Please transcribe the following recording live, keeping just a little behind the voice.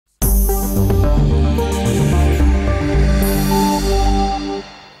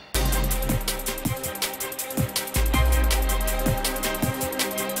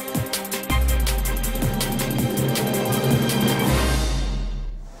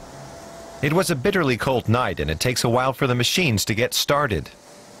It was a bitterly cold night, and it takes a while for the machines to get started.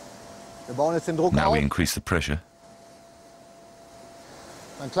 Now we increase the pressure.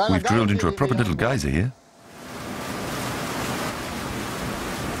 We've drilled into a proper little geyser here.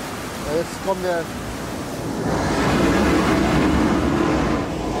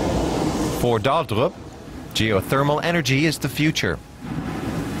 For Daldrup, geothermal energy is the future.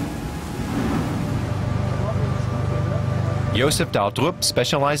 Josef Daldrup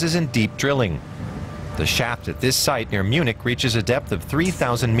specializes in deep drilling. The shaft at this site near Munich reaches a depth of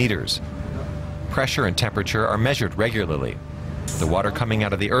 3,000 meters. Pressure and temperature are measured regularly. The water coming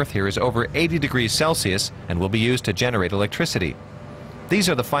out of the earth here is over 80 degrees Celsius and will be used to generate electricity. These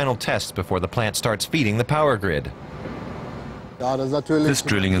are the final tests before the plant starts feeding the power grid. This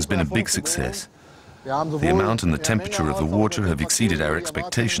drilling has been a big success. The amount and the temperature of the water have exceeded our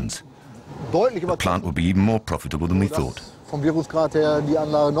expectations. The plant will be even more profitable than we thought. Vom Wirkungsgrad her die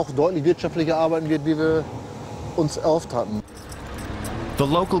Anlage noch deutlich wirtschaftlicher arbeiten wird, wie wir uns erhofft hatten. The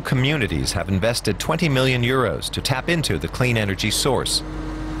local communities have invested 20 million euros to tap into the clean energy source.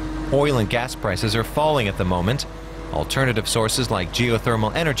 Oil and gas prices are falling at the moment. Alternative sources like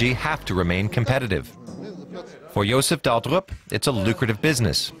geothermal energy have to remain competitive. For Josef Daldrup, it's a lucrative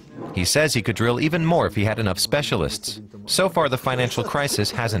business. He says he could drill even more if he had enough specialists. So far, the financial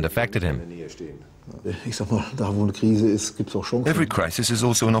crisis hasn't affected him. Every crisis is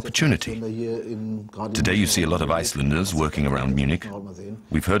also an opportunity. Today you see a lot of Icelanders working around Munich.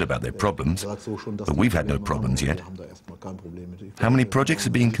 We've heard about their problems, but we've had no problems yet. How many projects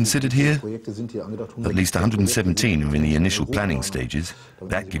are being considered here? At least 117 are in the initial planning stages.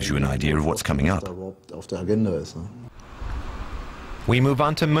 That gives you an idea of what's coming up. We move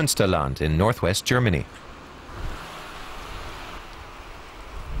on to Münsterland in northwest Germany.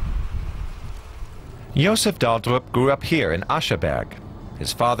 Josef Daldrup grew up here in Ascheberg.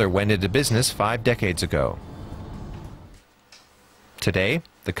 His father went into business 5 decades ago. Today,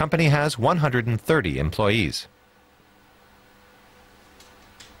 the company has 130 employees.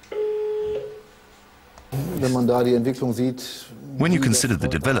 When you consider the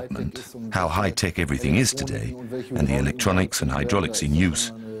development, how high-tech everything is today, and the electronics and hydraulics in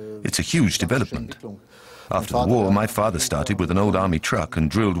use, it's a huge development. After the war, my father started with an old army truck and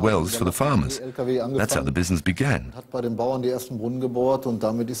drilled wells for the farmers. That's how the business began.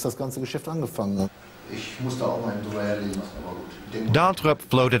 Daldrup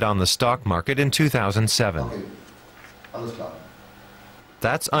floated on the stock market in 2007.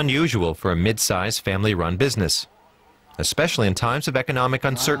 That's unusual for a mid-sized family-run business, especially in times of economic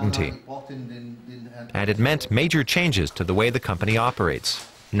uncertainty. And it meant major changes to the way the company operates.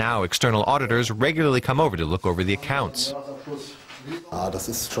 Now external auditors regularly come over to look over the accounts.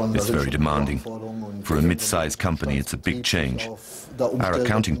 It's very demanding. For a mid-sized company, it's a big change. Our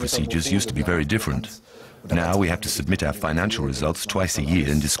accounting procedures used to be very different. Now we have to submit our financial results twice a year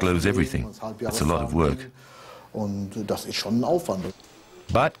and disclose everything. That's a lot of work.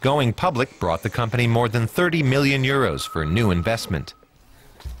 But going public brought the company more than 30 million euros for new investment.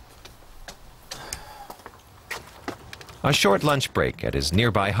 A short lunch break at his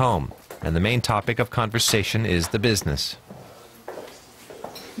nearby home, and the main topic of conversation is the business.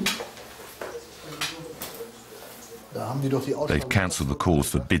 They've cancelled the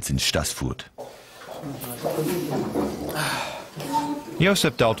calls for bids in Stassfurt.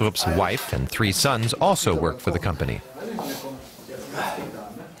 Josef Daldrup's wife and 3 sons also work for the company.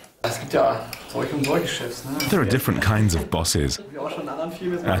 There are different kinds of bosses.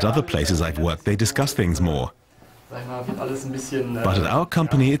 At other places I've worked, they discuss things more. But at our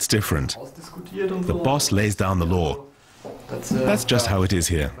company, it's different. The boss lays down the law. That's just how it is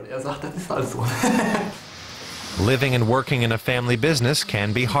here. Living and working in a family business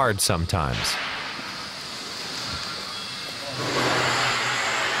can be hard sometimes.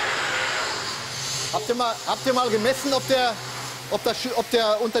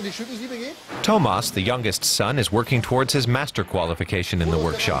 Thomas, the youngest son, is working towards his master qualification in the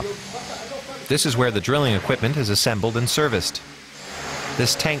workshop. This is where the drilling equipment is assembled and serviced.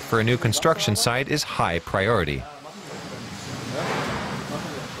 This tank for a new construction site is high priority.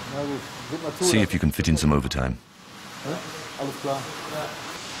 See if you can fit in some overtime.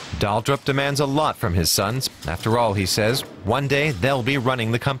 Daldrup demands a lot from his sons. After all, he says, one day they'll be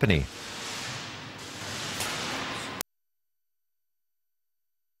running the company.